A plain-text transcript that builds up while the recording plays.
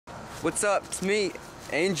What's up? It's me,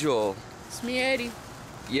 Angel. It's me, Eddie.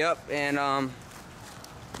 Yep, and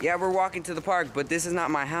yeah, we're walking to the park, but this is not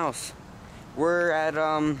my house. We're at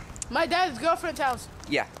my dad's girlfriend's house.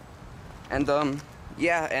 Yeah. And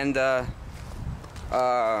yeah, and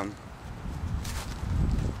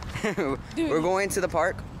we're going to the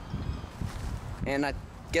park. And I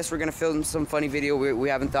guess we're gonna film some funny video. We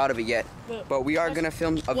haven't thought of it yet. But we are gonna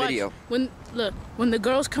film a video. When the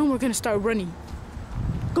girls come, we're gonna start running.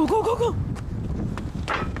 Go, go, go, go!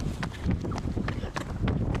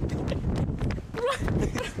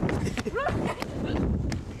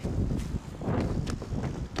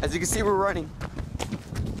 As you can see, we're running.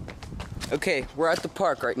 Okay, we're at the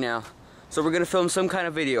park right now. So we're gonna film some kind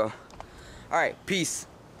of video. Alright, peace.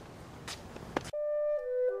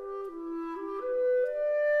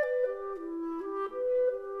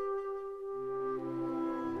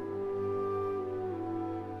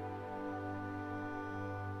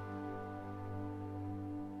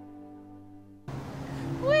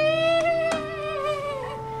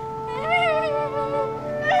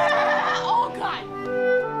 Oh God!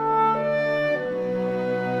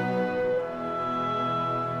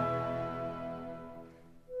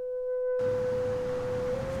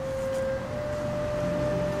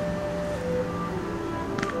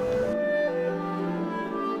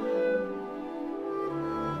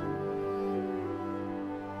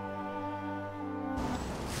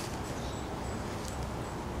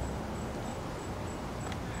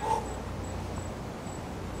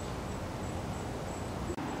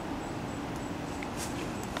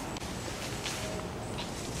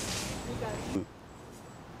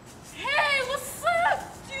 Hey, what's up,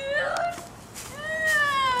 dude?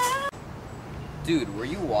 Dude, were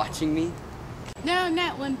you watching me? No,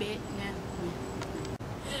 not one bit. No.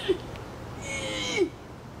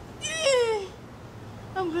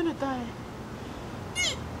 I'm gonna die.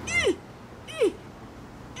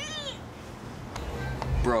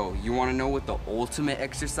 Bro, you wanna know what the ultimate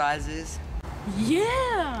exercise is?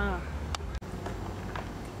 Yeah.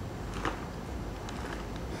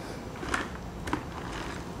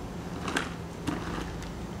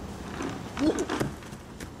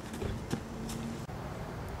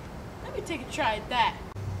 Let me take a try at that.